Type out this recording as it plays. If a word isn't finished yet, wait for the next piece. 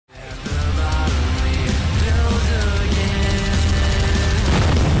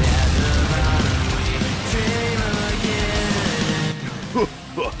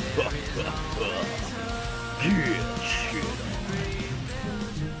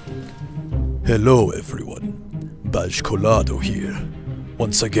Hello everyone, Bajcolado here.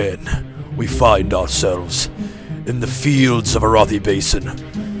 Once again, we find ourselves in the fields of Arathi Basin,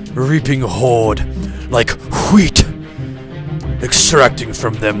 reaping horde like wheat, extracting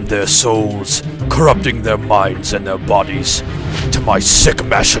from them their souls, corrupting their minds and their bodies to my sick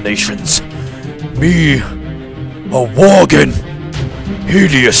machinations. Me, a worgen,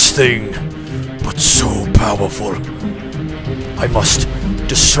 hideous thing, but so powerful. I must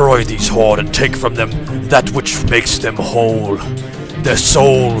destroy these horde and take from them that which makes them whole, their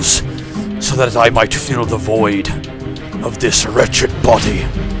souls, so that I might fill the void of this wretched body.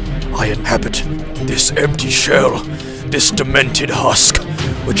 I inhabit this empty shell, this demented husk,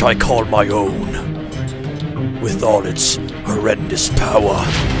 which I call my own, with all its horrendous power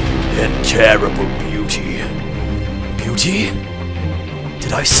and terrible beauty. Beauty?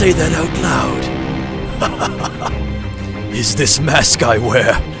 Did I say that out loud? Is this mask I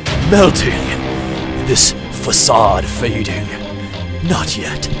wear melting? This facade fading? Not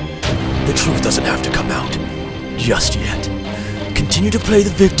yet. The truth doesn't have to come out just yet. Continue to play the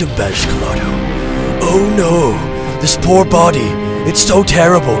victim, Bajcolado. Oh no, this poor body, it's so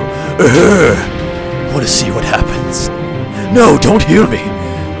terrible. Want to see what happens? No, don't heal me.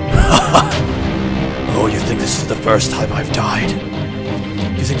 Oh, you think this is the first time I've died?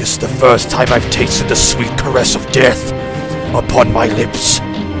 You think this is the first time I've tasted the sweet caress of death upon my lips?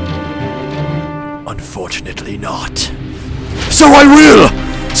 Unfortunately not. So I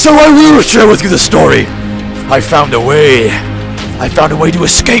will share with you the story. I found a way to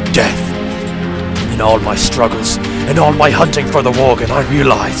escape death. In all my struggles, and all my hunting for the worgen, I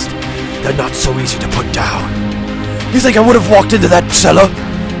realized they're not so easy to put down. You think I would have walked into that cellar,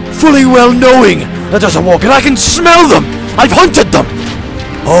 fully well knowing that there's a worgen? I can smell them! I've hunted them!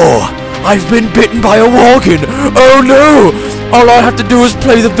 Oh, I've been bitten by a worgen! Oh no! All I have to do is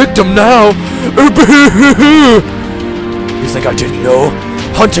play the victim now! You think I didn't know?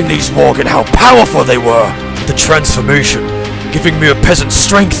 Hunting these worgen, how powerful they were! The transformation, giving me a peasant's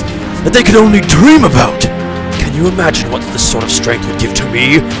strength that they could only dream about! Can you imagine what this sort of strength would give to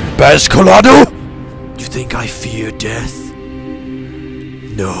me, Bajcolado? You think I fear death?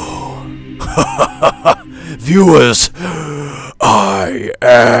 No. Viewers, I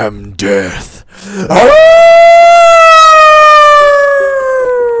am death.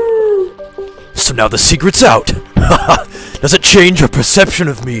 So now the secret's out. Does it change your perception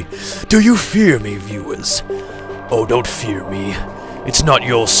of me? Do you fear me, viewers? Oh, don't fear me. It's not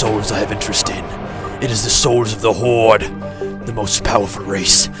your souls I have interest in. It is the souls of the Horde, the most powerful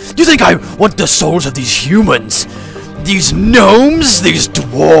race. Do you think I want the souls of these humans? These gnomes? These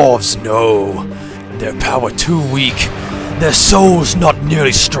dwarves? No. Their power too weak. Their souls not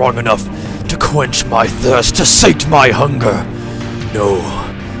nearly strong enough to quench my thirst, to sate my hunger. No.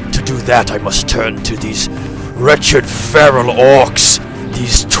 To do that I must turn to these wretched feral orcs.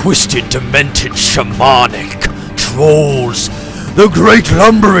 These twisted, demented, shamanic trolls. The great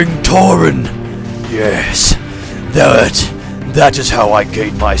lumbering tauren. Yes. That is how I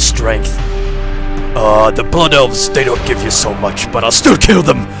gain my strength. The blood elves, they don't give you so much, but I'll still kill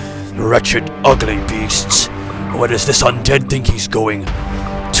them. Wretched, ugly beasts. Where does this undead think he's going?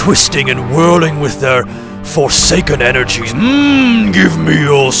 Twisting and whirling with their forsaken energies. Give me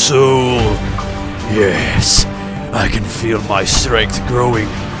your soul. Yes, I can feel my strength growing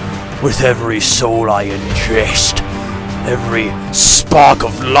with every soul I ingest. Every spark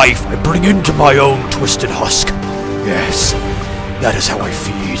of life I bring into my own twisted husk. Yes, that is how I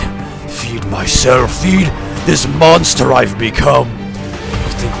feed. Feed myself, feed this monster I've become.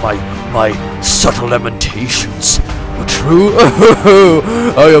 You think my subtle lamentations were true?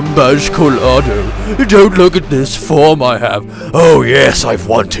 I am Bajcolado. Don't look at this form I have. Oh yes, I've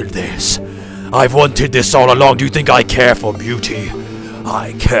wanted this. I've wanted this all along. Do you think I care for beauty?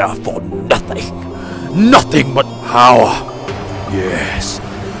 I care for nothing. Nothing but power. Yes,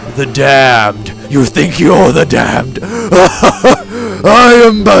 the damned. You think you're the damned? I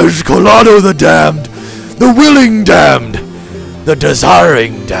am Bajcolado the damned. The willing damned. The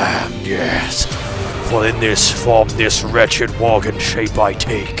desiring damned, yes. For in this form, this wretched worgen shape I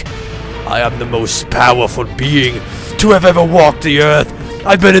take, I am the most powerful being to have ever walked the earth.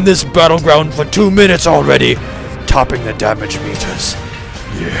 I've been in this battleground for 2 minutes already, topping the damage meters.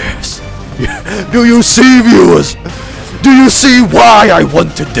 Yes. Do you see, viewers? Do you see why I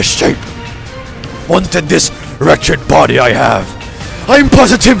wanted this shape? Wanted this wretched body I have? I'm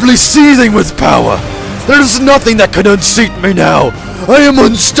positively seething with power. There's nothing that can unseat me now. I am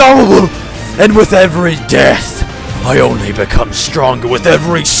unstoppable. And with every death, I only become stronger. With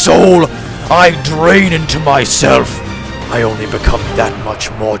every soul I drain into myself, I only become that much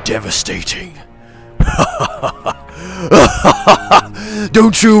more devastating.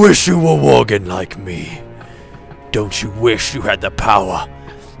 Don't you wish you were Worgen like me? Don't you wish you had the power?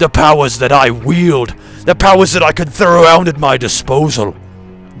 The powers that I wield, the powers that I could throw around at my disposal.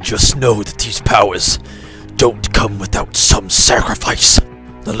 Just know that these powers don't come without some sacrifice.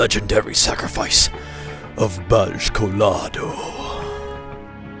 The legendary sacrifice of Bajcolado.